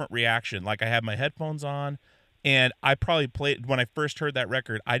different reaction. Like I had my headphones on, and I probably played, when I first heard that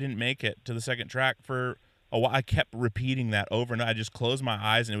record, I didn't make it to the second track for a while. I kept repeating that over and I just closed my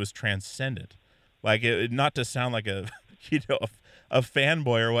eyes and it was transcendent. Like it not to sound like a a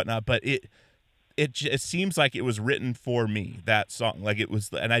fanboy or whatnot, but it seems like it was written for me, that song. Like it was,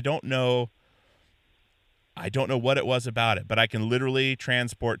 and I don't know what it was about it, but I can literally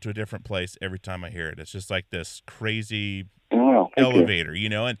transport to a different place every time I hear it. It's just like this crazy elevator,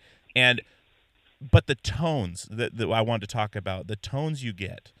 but the tones that I wanted to talk about, the tones you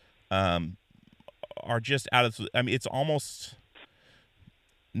get are just out of, I mean, it's almost,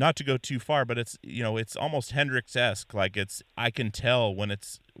 not to go too far, but it's, it's almost Hendrix-esque. Like I can tell when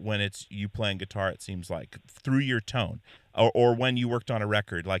it's you playing guitar, it seems like, through your tone, or when you worked on a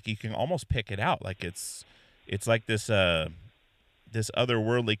record, like you can almost pick it out. Like it's like this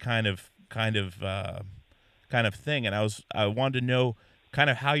otherworldly kind of thing. And I wanted to know kind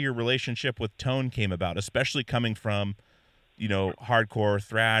of how your relationship with tone came about, especially coming from, hardcore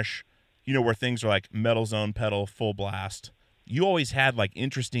thrash, where things are like metal zone pedal, full blast. You always had like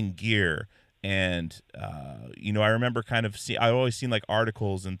interesting gear, and I remember I always seen like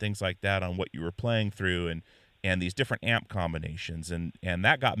articles and things like that on what you were playing through, and these different amp combinations, and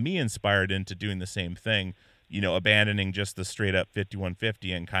that got me inspired into doing the same thing. Abandoning just the straight up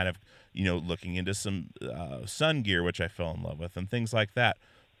 5150 and kind of, looking into some Sun gear, which I fell in love with, and things like that.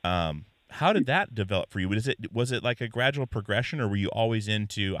 How did that develop for you? Was it like a gradual progression, or were you always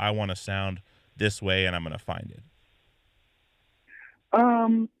into, I want to sound this way and I'm going to find it?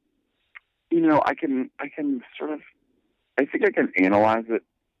 I can sort of, I think I can analyze it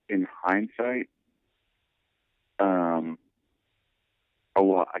in hindsight. A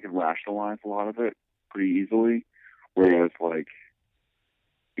lot, I can rationalize a lot of it pretty easily. Whereas like,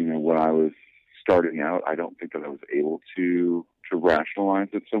 when I was starting out, I don't think that I was able to rationalize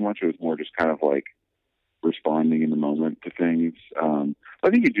it so much. It was more just kind of like responding in the moment to things. I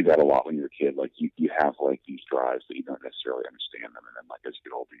think you do that a lot when you're a kid. Like you have like these drives that you don't necessarily understand them, and then like as you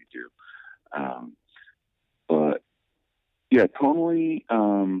get older you do. But yeah, tonally,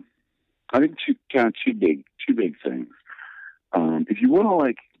 I think two big things. If you want to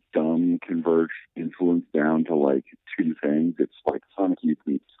like dumb Converge influence down to like two things, it's like Sonic Youth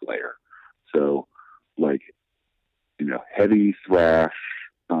meets Slayer. So like, heavy thrash,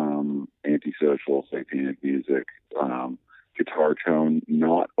 antisocial, satanic music, guitar tone,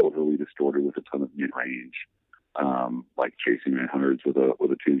 not overly distorted with a ton of mid-range, like Chasing Manhunters with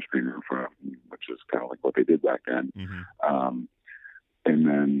a tune screamer in front, which is kind of like what they did back then. Mm-hmm. And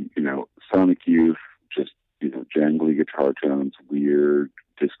then, Sonic Youth, just, jangly guitar tones, weird,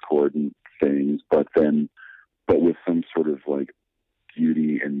 discordant things, but with some sort of like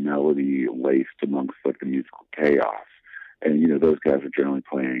beauty and melody laced amongst like the musical chaos. And, those guys are generally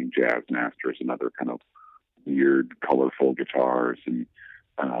playing jazz masters and other kind of weird, colorful guitars. And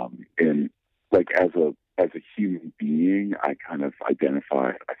like as a human being, I kind of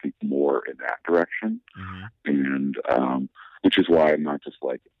identify, I think, more in that direction. Mm-hmm. And, which is why I'm not just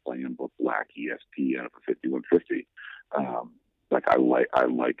like playing with black ESP out of a 5150. Like I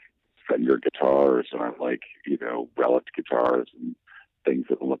like Fender guitars, and I like, relic guitars and things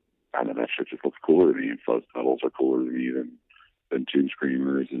that look, I don't know, that shit just looks cooler to me, and fuzz pedals are cooler to me than tune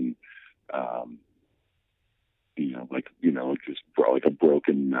screamers, and just like a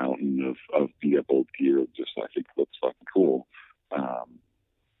broken mountain of beat up old gear just, I think, looks fucking cool.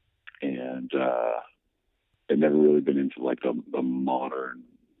 And I've never really been into like the modern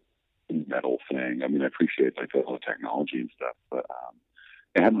metal thing. I mean, I appreciate like all the technology and stuff, but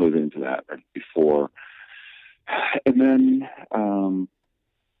I hadn't really been into that before. And then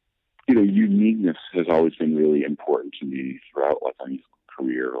uniqueness has always been really important to me throughout like my musical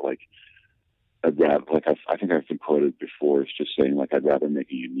career. Like I'd rather, like I think I've been quoted before as just saying like I'd rather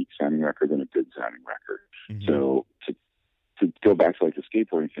make a unique sounding record than a good sounding record. Mm-hmm. So to go back to like the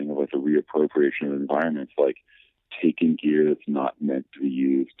skateboarding thing of like the reappropriation of environments, like taking gear that's not meant to be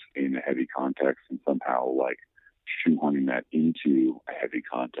used in a heavy context and somehow like shoehorning that into a heavy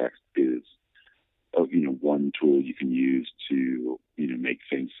context is, one tool you can use to, make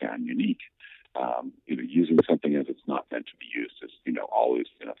things sound unique. using something as it's not meant to be used is, always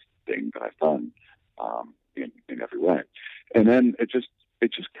been a thing that I've done in every way. And then it just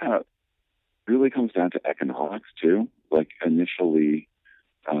kind of really comes down to economics too. Like initially,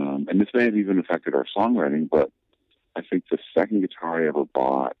 and this may have even affected our songwriting, but I think the second guitar I ever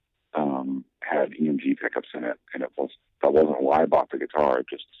bought had EMG pickups in it, and that wasn't why I bought the guitar. It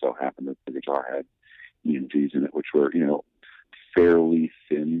just so happened that the guitar had EMGs in it, which were fairly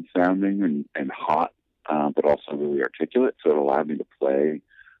thin sounding and hot, but also really articulate. So it allowed me to play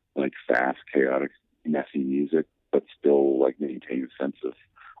like fast, chaotic, messy music, but still like maintain a sense of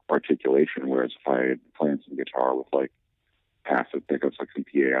articulation. Whereas if I had playing some guitar with like passive pickups, like some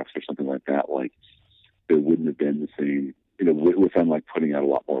PAFs or something like that, like there wouldn't have been the same. With them like putting out a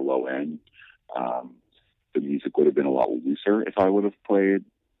lot more low end, the music would have been a lot looser if I would have played,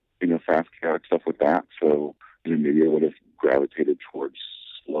 fast, chaotic stuff with that. So maybe I would have gravitated towards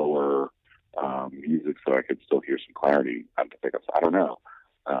slower music so I could still hear some clarity on the pickups. I don't know.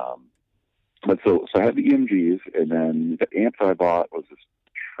 But so I had the EMGs, and then the amp that I bought was this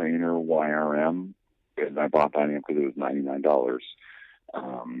Trainer YRM, and I bought that amp because it was $99,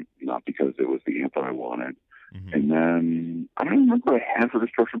 not because it was the amp that I wanted. Mm-hmm. And then I don't remember what I had for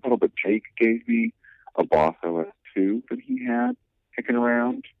distortion pedal, but Jake gave me a Boss OS2 that he had kicking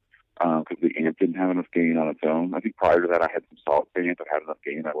around because the amp didn't have enough gain on its own. I think prior to that I had some solid amp that had enough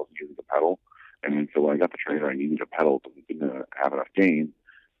gain. I wasn't using the pedal. And then so when I got the Trainer, I needed a pedal because it didn't have enough gain.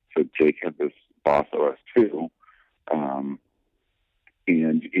 So Jake had this Boss OS2.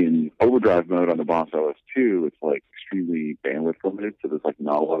 And in overdrive mode on the Boss OS2, it's like extremely bandwidth limited. So there's like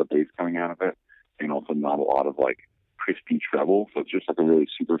not a lot of bass coming out of it. And also not a lot of like crispy treble, so it's just like a really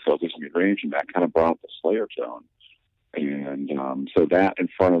super focused mid-range, and that kind of brought the Slayer tone. And so that in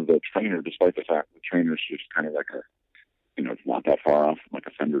front of the Trainer, despite the fact the Trainer's just kind of like it's not that far off from like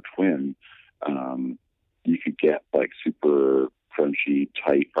a Fender Twin, you could get like super crunchy,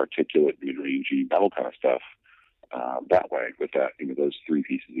 tight, articulate, mid-rangey metal kind of stuff that way with that, those three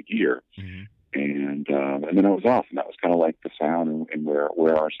pieces of gear. Mm-hmm. And then I was off, and that was kind of like the sound and where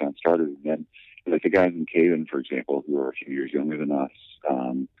our sound started. And then like the guys in Caden, for example, who are a few years younger than us,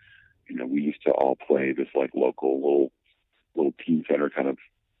 we used to all play this like local little teen center kind of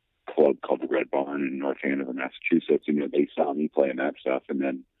club called the Red Barn in North Hanover, Massachusetts. They saw me playing that stuff, and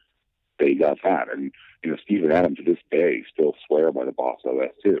then they got that. And Steve and Adam to this day still swear by the Boss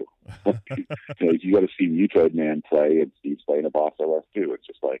OS2. You got to see Mutoid Man play, and Steve's playing a Boss OS2. It's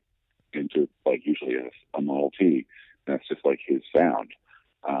just like into like usually a Model T. That's just like his sound.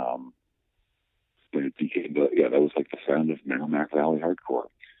 When it became that was like the sound of Merrimack Valley hardcore.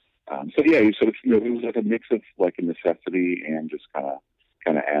 So it was like a mix of like a necessity and just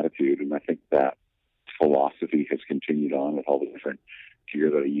kind of attitude, and I think that philosophy has continued on with all the different gear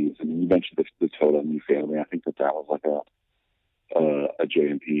that I use. And you mentioned the Totem New Family. I think that was like a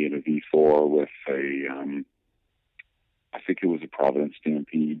JMP and a V4 with I think it was a Providence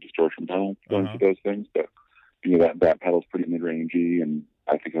Stampede distortion pedal going through those things, but that pedal's pretty mid-rangey, and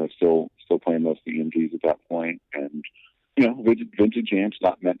I think I was still playing most of the EMGs at that point. And vintage amps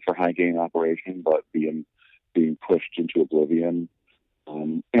not meant for high gain operation, but being pushed into oblivion.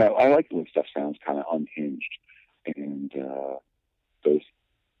 I like when stuff sounds kind of unhinged, and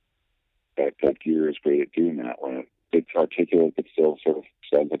that gear is great at doing that. When it's articulate, but still sort of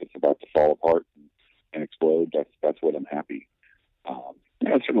sounds like it's about to fall apart and explode. That's what I'm happy.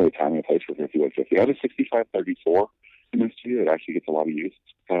 It's certainly a time and a place for 5150. I have a 6534 in this studio that actually gets a lot of use.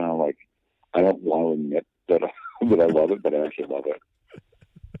 It's kind of like, I don't want to admit that I love it, but I actually love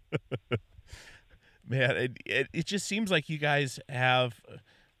it. Man, it just seems like you guys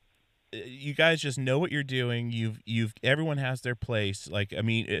just know what you're doing. Everyone has their place. Like, I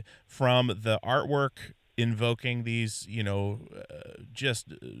mean, from the artwork invoking these,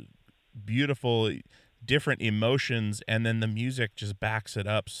 just beautiful different emotions, and then the music just backs it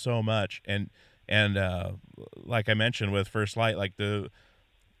up so much. And like I mentioned with First Light, like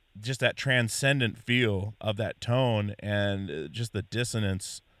just that transcendent feel of that tone and just the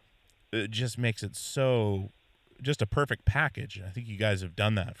dissonance, it just makes it so just a perfect package. And I think you guys have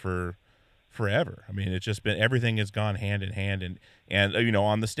done that for forever. I mean, it's just been, everything has gone hand in hand, and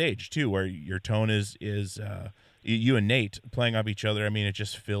on the stage too, where your tone is you and Nate playing off each other. I mean, it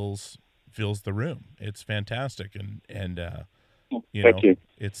just fills the room. It's fantastic, and Thank you.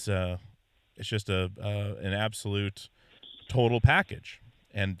 It's just an absolute total package.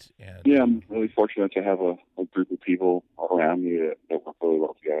 And yeah, I'm really fortunate to have a group of people around me that work really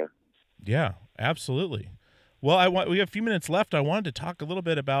well together. Yeah, absolutely. Well, we have a few minutes left. I wanted to talk a little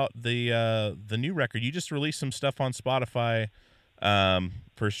bit about the new record. You just released some stuff on Spotify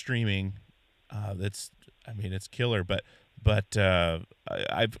for streaming. It's killer. But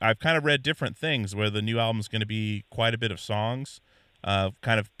I've kind of read different things where the new album's going to be quite a bit of songs,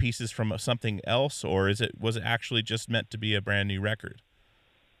 kind of pieces from something else, or was it actually just meant to be a brand new record?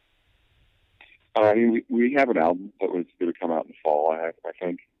 We have an album that was going to come out in the fall, I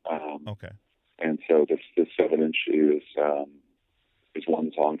think. Okay. And so this 7-inch is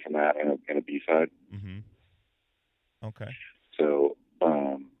one song from that and a B-side. Mm-hmm. Okay. So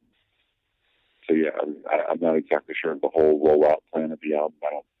yeah, I'm not exactly sure of the whole rollout plan of the album.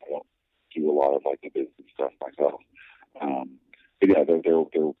 I don't do a lot of like the business stuff myself. But yeah, there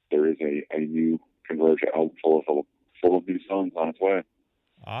is a new Converge album full of new songs on its way.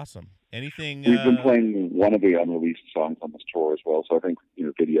 Awesome. Anything? We've been playing one of the unreleased songs on this tour as well, so I think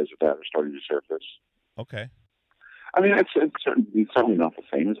videos of that are starting to surface. Okay. I mean, it's certainly not the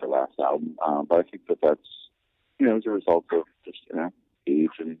same as our last album, but I think that's as a result of just age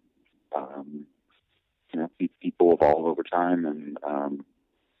and people evolve over time, and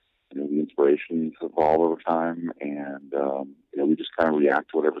the inspirations evolve over time, and we just kind of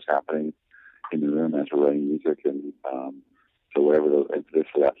react to whatever's happening in the room as we're writing music, and so whatever the impetus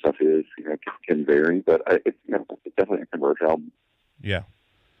for that stuff is, can vary, but it's definitely a Converge album. Yeah.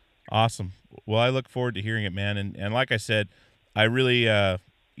 Awesome. Well, I look forward to hearing it, man. And like I said, I really,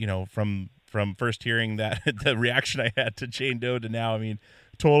 from first hearing that, the reaction I had to Jane Doe to now, I mean,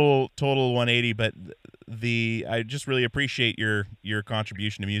 total 180, but I just really appreciate your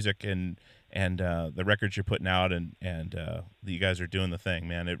contribution to music and the records you're putting out and that you guys are doing the thing,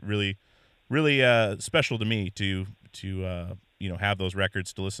 man. It really special to me to have those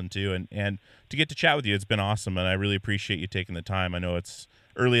records to listen to and to get to chat with you. It's been awesome, and I really appreciate you taking the time. I know it's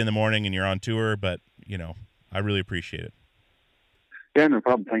early in the morning and you're on tour, but I really appreciate it. Yeah, no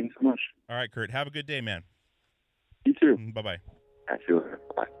problem. Thank you so much. All right, Kurt, have a good day, man. You too. Bye-bye. I feel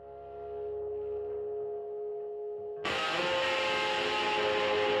it. Bye.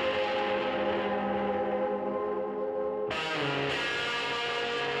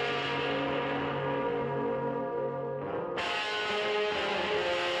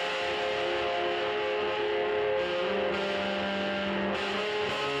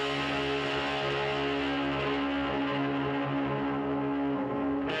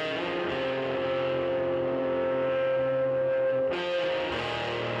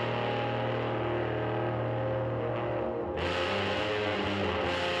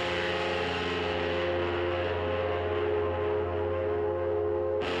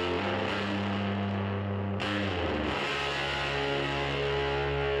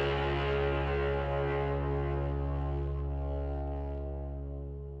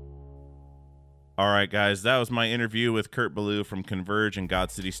 All right, guys, that was my interview with Kurt Ballou from Converge and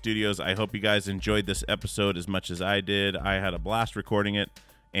Godcity Studios. I hope you guys enjoyed this episode as much as I did. I had a blast recording it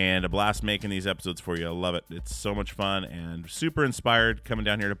and a blast making these episodes for you. I love it. It's so much fun and super inspired coming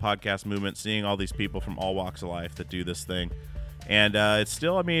down here to Podcast Movement, seeing all these people from all walks of life that do this thing. And it's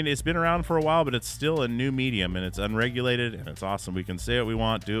still, it's been around for a while, but it's still a new medium, and it's unregulated, and it's awesome. We can say what we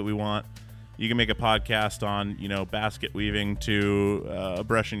want, do what we want. You can make a podcast on, basket weaving to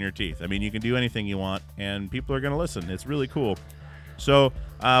brushing your teeth. You can do anything you want, and people are going to listen. It's really cool. So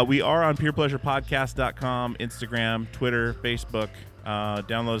we are on PurePleasurePodcast.com, Instagram, Twitter, Facebook.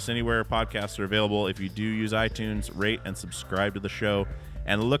 Download us anywhere podcasts are available. If you do use iTunes, rate and subscribe to the show.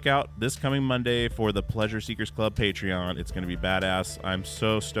 And look out this coming Monday for the Pleasure Seekers Club Patreon. It's going to be badass. I'm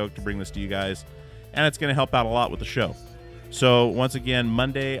so stoked to bring this to you guys, and it's going to help out a lot with the show. So once again,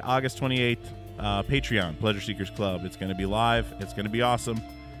 Monday, August 28th, Patreon, Pleasure Seekers Club. It's going to be live. It's going to be awesome.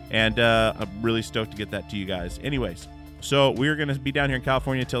 And I'm really stoked to get that to you guys. Anyways, so we're going to be down here in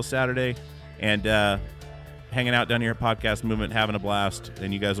California till Saturday and hanging out down here at Podcast Movement, having a blast.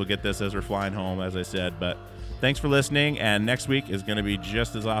 And you guys will get this as we're flying home, as I said. But thanks for listening. And next week is going to be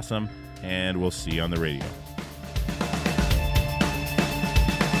just as awesome. And we'll see you on the radio.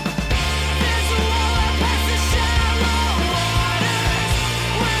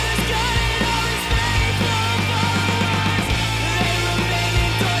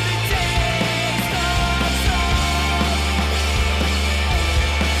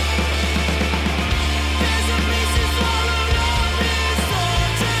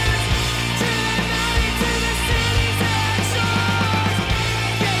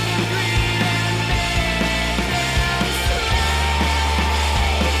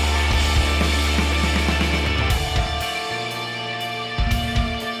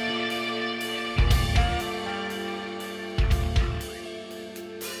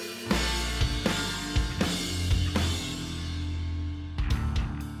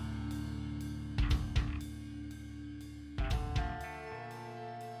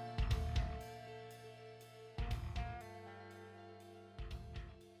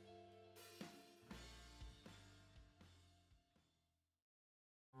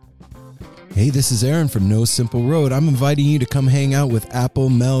 Hey, this is Aaron from No Simple Road. I'm inviting you to come hang out with Apple,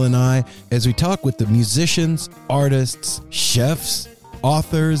 Mel, and I as we talk with the musicians, artists, chefs,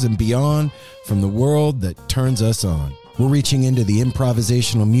 authors, and beyond from the world that turns us on. We're reaching into the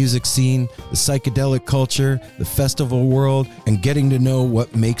improvisational music scene, the psychedelic culture, the festival world, and getting to know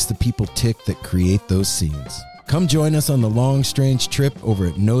what makes the people tick that create those scenes. Come join us on the long, strange trip over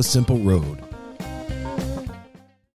at No Simple Road.